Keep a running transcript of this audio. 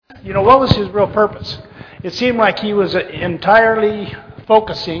what was his real purpose? It seemed like he was entirely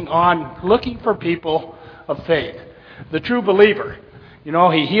focusing on looking for people of faith, the true believer.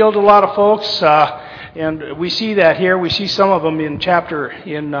 He healed a lot of folks, and we see that here. We see some of them in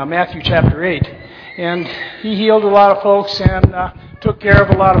Matthew chapter 8. And he healed a lot of folks and took care of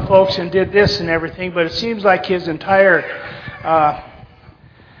a lot of folks and did this and everything, but it seems like his entire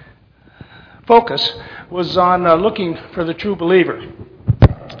focus was on looking for the true believer.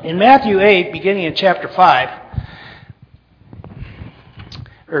 In Matthew 8, beginning in chapter 5,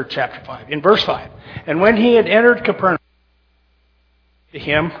 in verse 5, and when he had entered Capernaum, to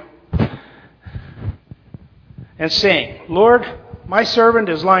him and saying, Lord, my servant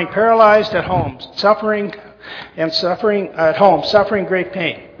is lying paralyzed at home, suffering great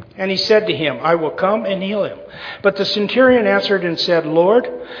pain. And he said to him, I will come and heal him. But the centurion answered and said, Lord,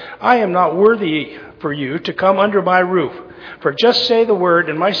 I am not worthy for you to come under my roof. For just say the word,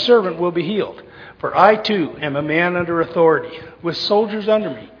 and my servant will be healed. For I too am a man under authority, with soldiers under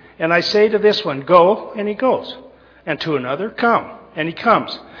me. And I say to this one, go, and he goes. And to another, come, and he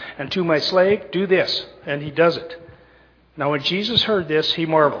comes. And to my slave, do this, and he does it. Now when Jesus heard this, he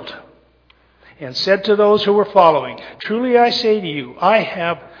marveled, and said to those who were following, truly I say to you, I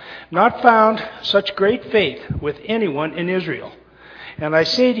have not found such great faith with anyone in Israel. And I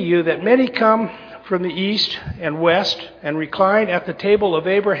say to you that many come from the east and west and recline at the table of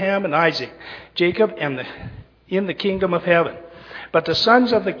Abraham and Isaac, Jacob, and in the kingdom of heaven. But the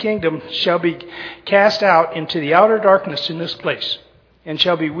sons of the kingdom shall be cast out into the outer darkness in this place, and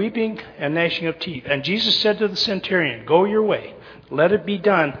shall be weeping and gnashing of teeth. And Jesus said to the centurion, go your way, let it be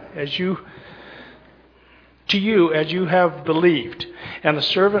done to you as you have believed. And the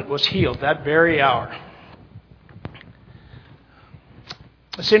servant was healed that very hour.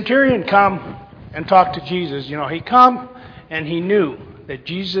 The centurion come and talked to Jesus. He come and he knew that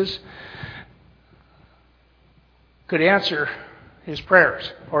Jesus could answer his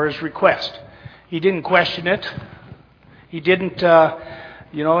prayers or his request. He didn't question it. He didn't,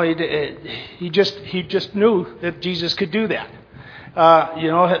 he just knew that Jesus could do that.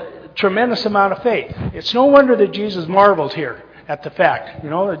 Tremendous amount of faith. It's no wonder that Jesus marveled here at the fact.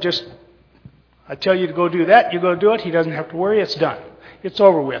 I tell you to go do that, you go do it. He doesn't have to worry. It's done. It's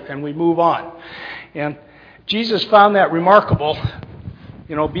over with, and we move on. And Jesus found that remarkable,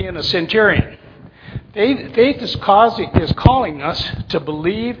 being a centurion. Faith is calling us to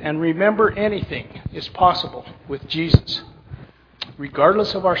believe and remember anything is possible with Jesus,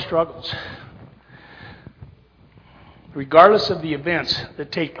 regardless of our struggles, regardless of the events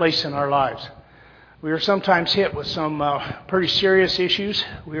that take place in our lives. We are sometimes hit with some pretty serious issues.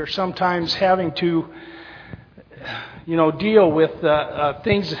 We are sometimes having to, deal with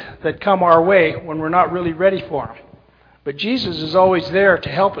things that come our way when we're not really ready for them. But Jesus is always there to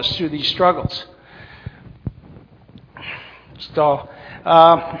help us through these struggles. So,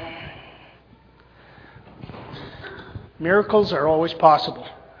 miracles are always possible.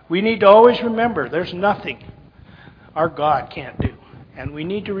 We need to always remember there's nothing our God can't do. And we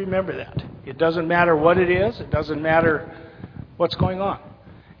need to remember that. It doesn't matter what it is. It doesn't matter what's going on.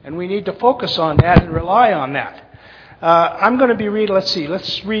 And we need to focus on that and rely on that. I'm going to be reading,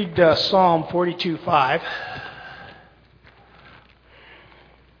 let's read Psalm 42:5.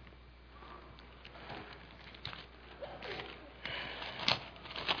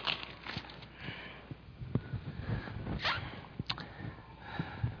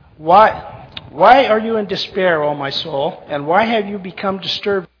 Why are you in despair, O my soul? And why have you become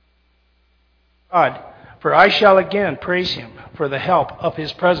disturbed? God, for I shall again praise him for the help of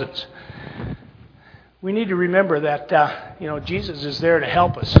his presence. We need to remember that, Jesus is there to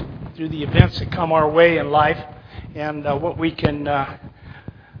help us through the events that come our way in life, and what we can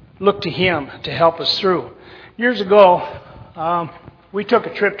look to him to help us through. Years ago, we took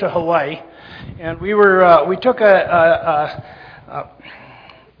a trip to Hawaii, and we took a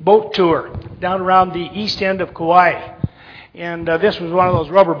boat tour down around the east end of Kauai. And this was one of those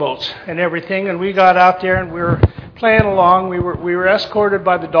rubber boats and everything. And we got out there and we were playing along. We were escorted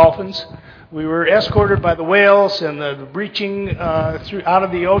by the dolphins. We were escorted by the whales and the breaching out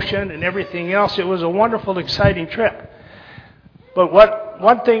of the ocean and everything else. It was a wonderful, exciting trip. But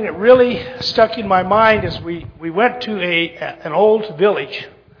one thing that really stuck in my mind is we went to an old village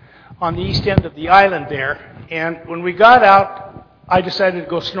on the east end of the island there. And when we got out, I decided to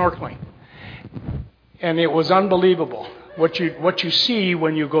go snorkeling. And it was unbelievable what you see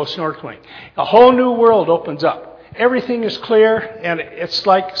when you go snorkeling. A whole new world opens up. Everything is clear, and it's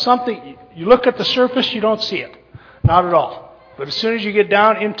like something, you look at the surface, you don't see it. Not at all. But as soon as you get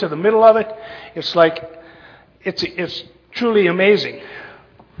down into the middle of it, it's like, it's truly amazing.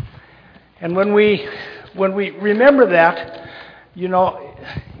 And when we remember that, you know,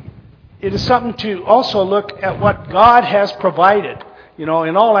 it is something to also look at what God has provided, you know,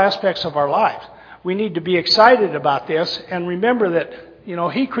 in all aspects of our lives. We need to be excited about this and remember that, you know,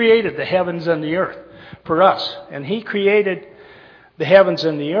 He created the heavens and the earth for us. And He created the heavens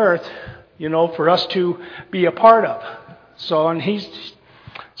and the earth, you know, for us to be a part of. So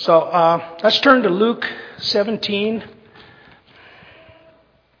let's turn to Luke 17.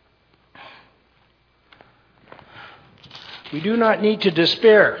 We do not need to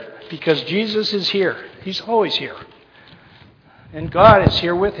despair because Jesus is here. He's always here. And God is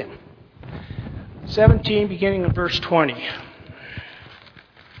here with Him. 17, beginning in verse 20.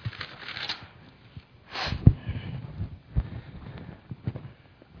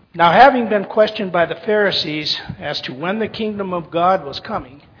 Now, having been questioned by the Pharisees as to when the kingdom of God was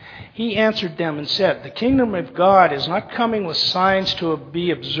coming, He answered them and said, "The kingdom of God is not coming with signs to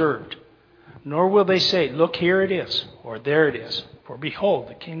be observed, nor will they say, 'Look, here it is,' or 'There it is.' For behold,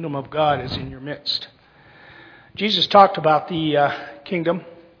 the kingdom of God is in your midst." Jesus talked about the kingdom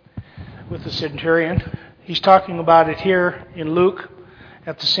with the centurion. He's talking about it here in Luke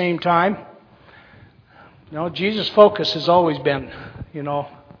at the same time. You know, Jesus' focus has always been, you know,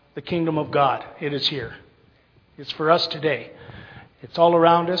 the kingdom of God. It is here. It's for us today. It's all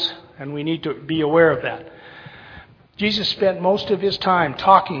around us, and we need to be aware of that. Jesus spent most of His time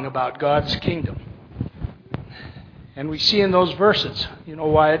talking about God's kingdom. And we see in those verses, you know,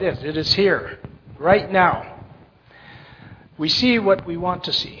 why it is. It is here, right now. We see what we want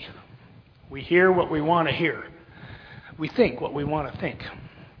to see. We hear what we want to hear. We think what we want to think.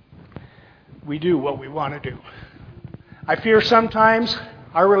 We do what we want to do. I fear sometimes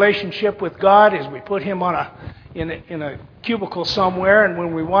our relationship with God is we put Him in a cubicle somewhere, and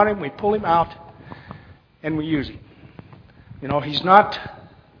when we want Him, we pull Him out and we use Him. You know, He's not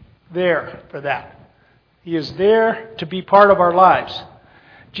there for that. He is there to be part of our lives.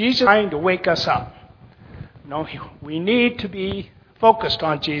 Jesus is trying to wake us up. You know, we need to be focused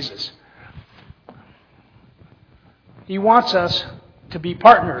on Jesus. He wants us to be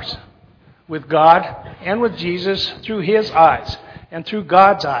partners with God and with Jesus through His eyes and through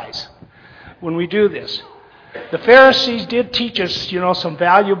God's eyes when we do this. The Pharisees did teach us, you know, some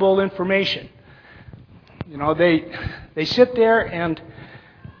valuable information. You know, they sit there and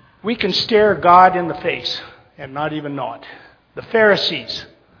we can stare God in the face and not even know it. The Pharisees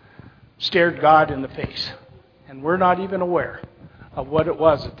stared God in the face, and we're not even aware of what it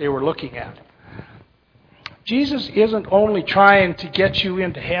was that they were looking at. Jesus isn't only trying to get you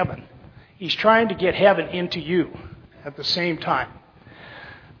into heaven. He's trying to get heaven into you at the same time.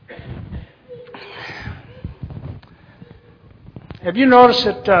 Have you noticed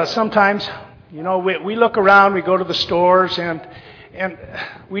that sometimes, you know, we look around, we go to the stores, and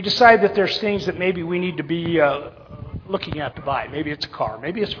we decide that there's things that maybe we need to be looking at to buy. Maybe it's a car,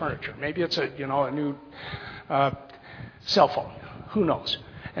 maybe it's furniture, maybe it's a new cell phone. Who knows?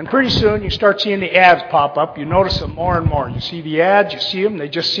 And pretty soon you start seeing the ads pop up. You notice them more and more. You see the ads, you see them, they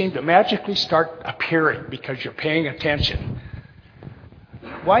just seem to magically start appearing because you're paying attention.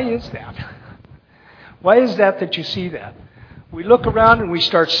 Why is that? Why is that you see that? We look around and we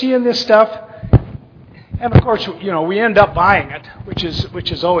start seeing this stuff, and of course, you know, we end up buying it, which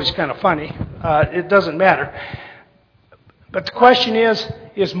is always kind of funny. It doesn't matter. But the question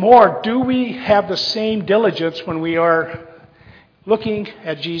is more, do we have the same diligence when we are looking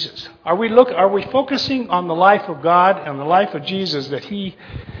at Jesus? Are we focusing on the life of God and the life of Jesus that He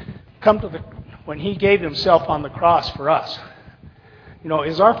when He gave Himself on the cross for us? You know,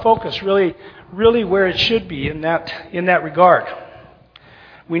 is our focus really where it should be in that regard?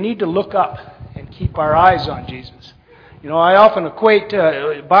 We need to look up and keep our eyes on Jesus. You know, I often equate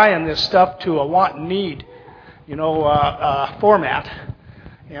buying this stuff to a want and need, you know, format.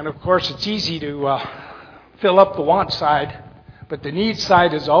 And of course, it's easy to fill up the want side, but the need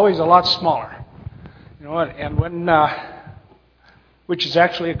side is always a lot smaller. You know, and which is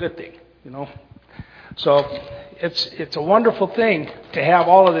actually a good thing. You know, so it's a wonderful thing to have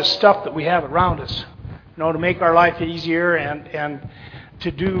all of this stuff that we have around us. You know, to make our life easier and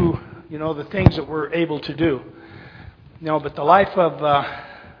to do, you know, the things that we're able to do. You know, but the life of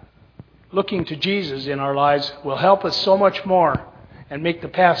looking to Jesus in our lives will help us so much more and make the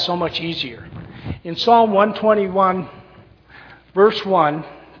path so much easier. In Psalm 121, verse 1,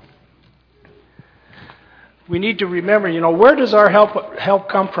 we need to remember, you know, where does our help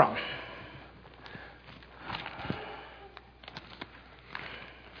come from?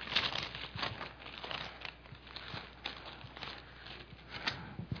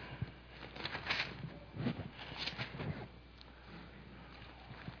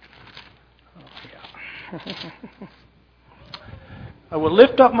 I will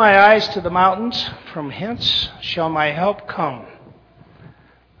lift up my eyes to the mountains. From hence shall my help come.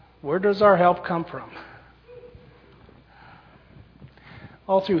 Where does our help come from?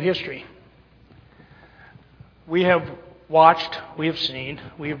 All through history, we have watched, we have seen,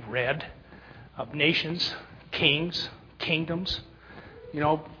 we have read of nations, kings, kingdoms,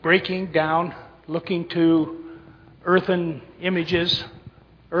 breaking down, looking to earthen images,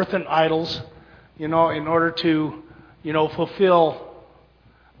 earthen idols, in order to, fulfill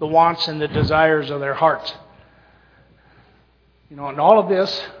the wants and the desires of their hearts. And all of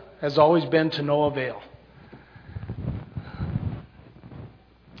this has always been to no avail.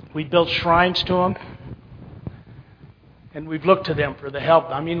 We built shrines to them, and we've looked to them for the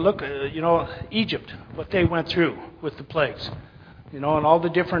help. I mean, look, Egypt, what they went through with the plagues, and all the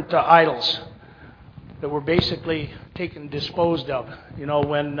different idols that were basically disposed of,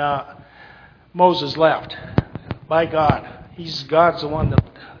 when Moses left by God. God's the one that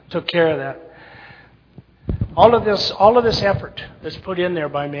took care of that. All of this effort that's put in there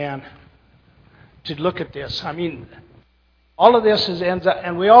by man to look at this. I mean, all of this ends up,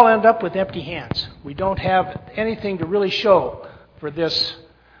 and we all end up with empty hands. We don't have anything to really show for this,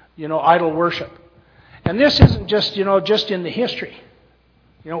 idol worship. And this isn't just in the history.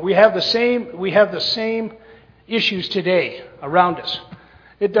 We have the same issues today around us.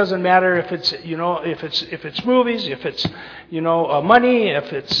 It doesn't matter if it's if it's movies, if it's money,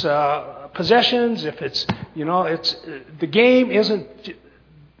 if it's possessions, if it's it's the game isn't.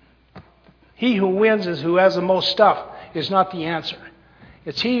 He who wins is who has the most stuff is not the answer.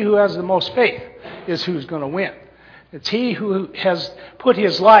 It's he who has the most faith is who's going to win. It's he who has put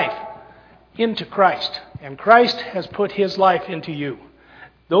his life into Christ, and Christ has put his life into you.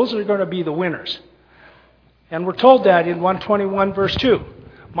 Those are going to be the winners. And we're told that in 121 verse 2.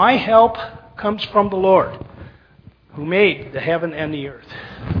 My help comes from the Lord, who made the heaven and the earth.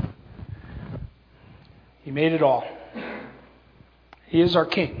 He made it all. He is our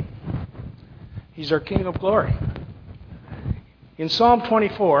King. He's our King of glory. In Psalm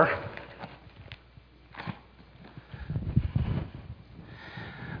 24,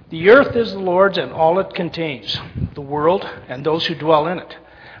 the earth is the Lord's and all it contains, the world and those who dwell in it.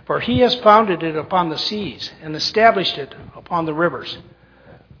 For he has founded it upon the seas and established it upon the rivers.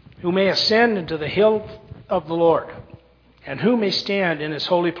 Who may ascend into the hill of the Lord, and who may stand in his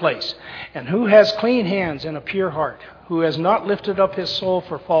holy place, and who has clean hands and a pure heart, who has not lifted up his soul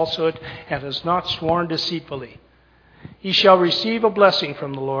for falsehood, and has not sworn deceitfully. He shall receive a blessing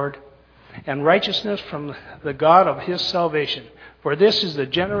from the Lord, and righteousness from the God of his salvation. For this is the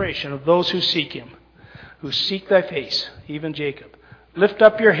generation of those who seek him, who seek thy face, even Jacob. Lift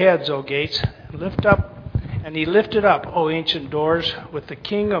up your heads, O gates, lift up. And he lifted up, O ancient doors, with the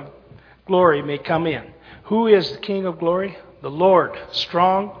King of glory may come in. Who is the King of glory? The Lord,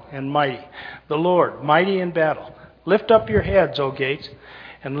 strong and mighty. The Lord, mighty in battle. Lift up your heads, O gates,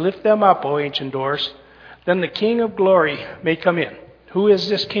 and lift them up, O ancient doors. Then the King of glory may come in. Who is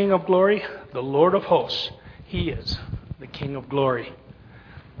this King of glory? The Lord of hosts. He is the King of glory.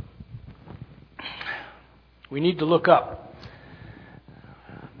 We need to look up.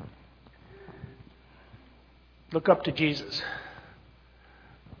 Look up to Jesus.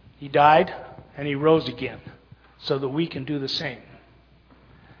 He died and he rose again so that we can do the same.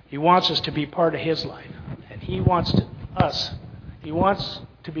 He wants us to be part of his life. And he wants us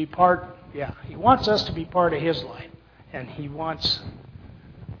to be part of his life. And he wants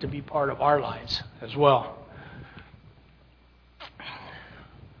to be part of our lives as well.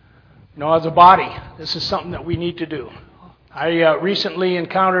 As a body, this is something that we need to do. I recently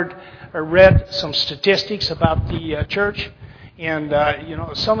read some statistics about the church, and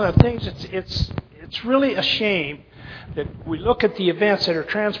some of the things. It's really a shame that we look at the events that are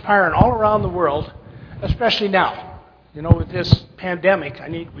transpiring all around the world, especially now. With this pandemic,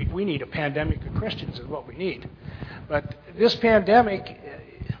 we need a pandemic of Christians is what we need. But this pandemic,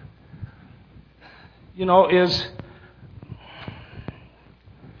 is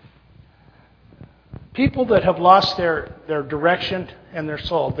people that have lost their direction and their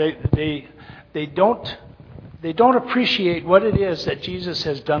soul. They don't appreciate what it is that Jesus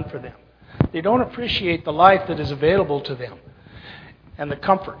has done for them. They don't appreciate the life that is available to them and the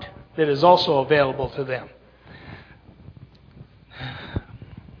comfort that is also available to them.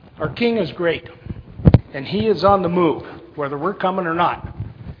 Our King is great, and he is on the move, whether we're coming or not.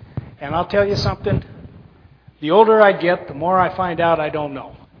 And I'll tell you something, the older I get, the more I find out I don't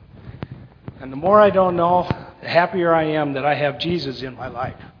know. And the more I don't know, the happier I am that I have Jesus in my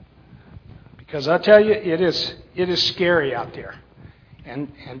life. Because I'll tell you, it is scary out there.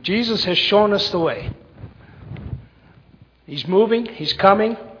 And Jesus has shown us the way. He's moving, He's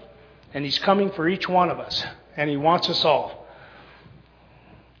coming, and He's coming for each one of us. And He wants us all.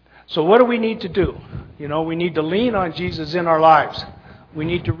 So what do we need to do? We need to lean on Jesus in our lives. We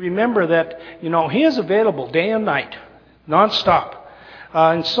need to remember that, He is available day and night, nonstop.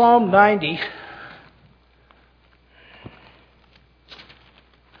 In Psalm 90,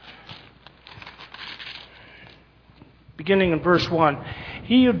 beginning in verse 1,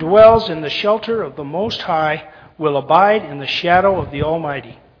 he who dwells in the shelter of the Most High will abide in the shadow of the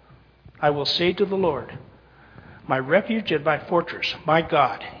Almighty. I will say to the Lord, my refuge and my fortress, my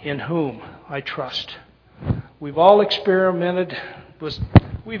God, in whom I trust. We've all experienced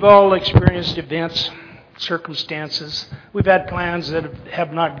events, circumstances. We've had plans that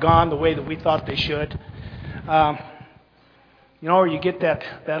have not gone the way that we thought they should. Or you get that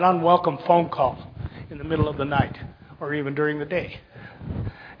unwelcome phone call in the middle of the night or even during the day.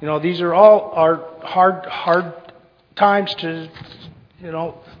 These are all our hard times to,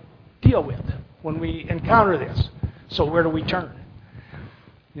 deal with when we encounter this. So where do we turn?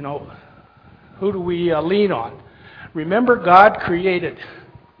 Who do we lean on? Remember, God created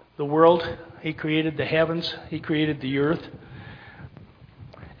the world. He created the heavens. He created the earth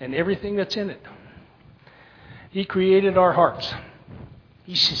and everything that's in it. He created our hearts.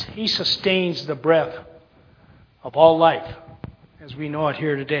 He sustains the breath of all life as we know it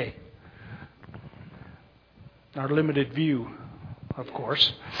here today. Our limited view, of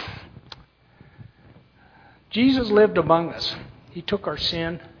course. Jesus lived among us. He took our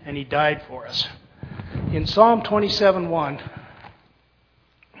sin and He died for us. In Psalm 27:1,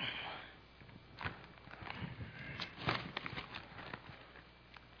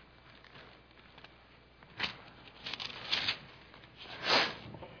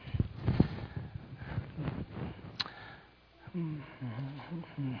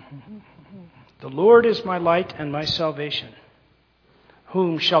 the Lord is my light and my salvation.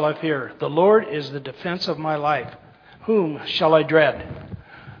 Whom shall I fear? The Lord is the defense of my life. Whom shall I dread?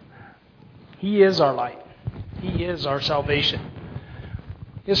 He is our light. He is our salvation.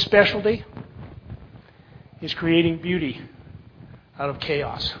 His specialty is creating beauty out of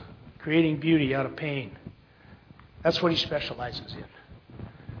chaos, creating beauty out of pain. That's what He specializes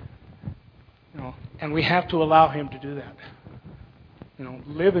in. And we have to allow Him to do that.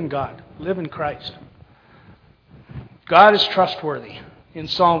 Live in God, live in Christ. God is trustworthy. In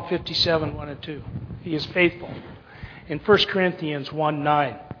Psalm 57:1 and 2, He is faithful. In 1 Corinthians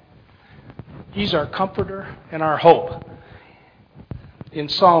 1:9, He's our comforter and our hope. In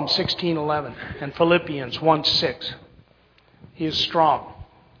Psalm 16:11 and Philippians 1:6, He is strong.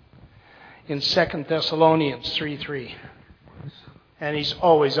 In 2 Thessalonians 3:3, and He's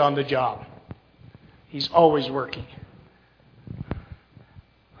always on the job. He's always working.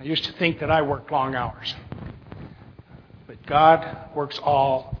 I used to think that I worked long hours. But God works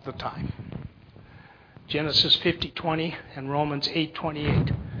all the time. Genesis 50:20 and Romans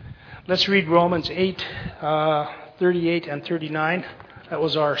 8:28. Let's read Romans 8:38 and 39. That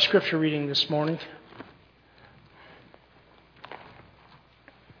was our scripture reading this morning.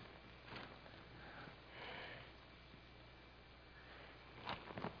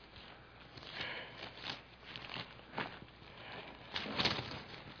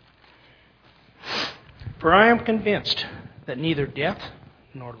 For I am convinced that neither death,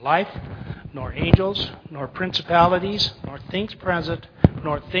 nor life, nor angels, nor principalities, nor things present,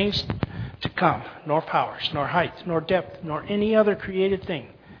 nor things to come, nor powers, nor height, nor depth, nor any other created thing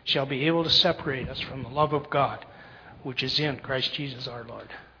shall be able to separate us from the love of God, which is in Christ Jesus our Lord.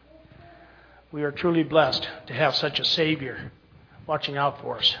 We are truly blessed to have such a Savior watching out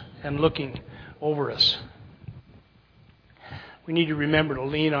for us and looking over us. We need to remember to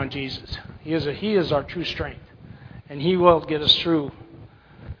lean on Jesus. He is our true strength. And He will get us through,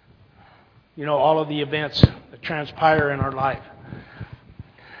 all of the events that transpire in our life.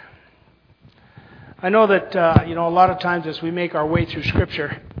 I know that, a lot of times as we make our way through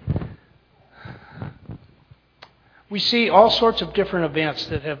Scripture, we see all sorts of different events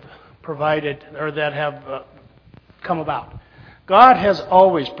that have provided or that have come about. God has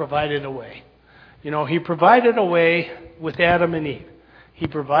always provided a way. He provided a way with Adam and Eve. He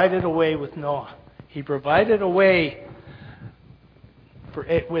provided a way with Noah. He provided a way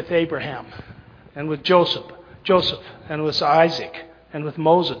with Abraham and with Joseph and with Isaac and with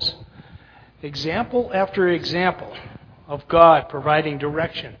Moses. Example after example of God providing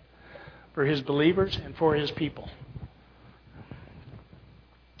direction for His believers and for His people.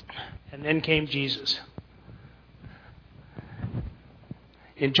 And then came Jesus.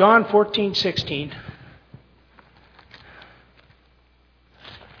 In John 14:16,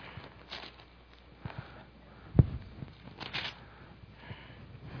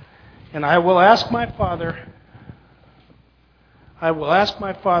 And I will ask my Father,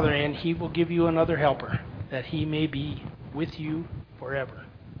 and He will give you another helper, that He may be with you forever.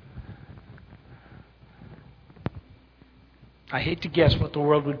 I hate to guess what the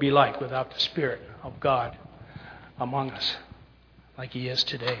world would be like without the Spirit of God among us, like He is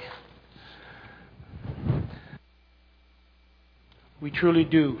today. We truly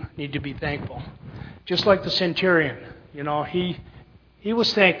do need to be thankful. Just like the centurion, he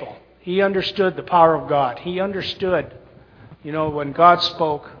was thankful. He understood the power of God. He understood, when God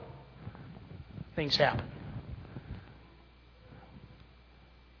spoke, things happen.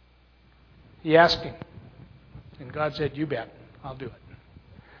 He asked Him, and God said, "You bet, I'll do it."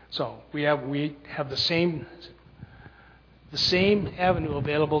 So we have the same avenue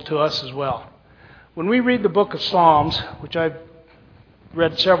available to us as well. When we read the book of Psalms, which I've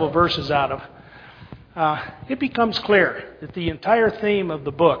read several verses out of, it becomes clear that the entire theme of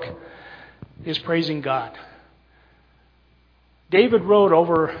the book is praising God. David wrote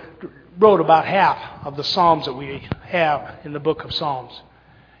about half of the Psalms that we have in the book of Psalms.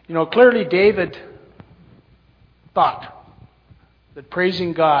 Clearly David thought that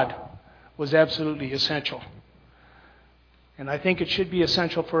praising God was absolutely essential. And I think it should be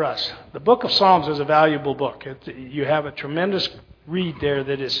essential for us. The book of Psalms is a valuable book. You have a tremendous read there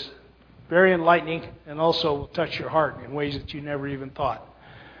that is very enlightening and also will touch your heart in ways that you never even thought.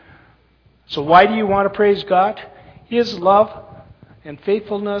 So why do you want to praise God? His love and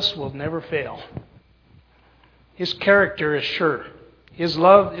faithfulness will never fail. His character is sure. His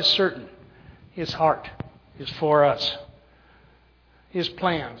love is certain. His heart is for us. His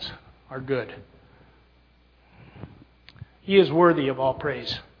plans are good. He is worthy of all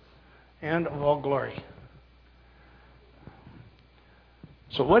praise and of all glory.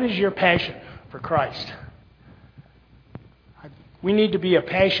 So what is your passion for Christ? We need to be a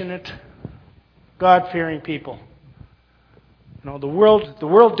passionate, God-fearing people. The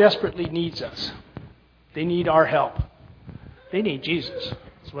world desperately needs us. They need our help. They need Jesus.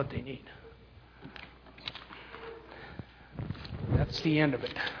 That's what they need. That's the end of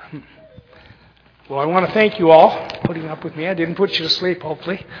it. Well, I want to thank you all for putting up with me. I didn't put you to sleep,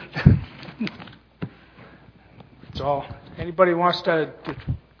 hopefully. That's all. Anybody wants to,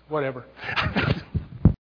 whatever.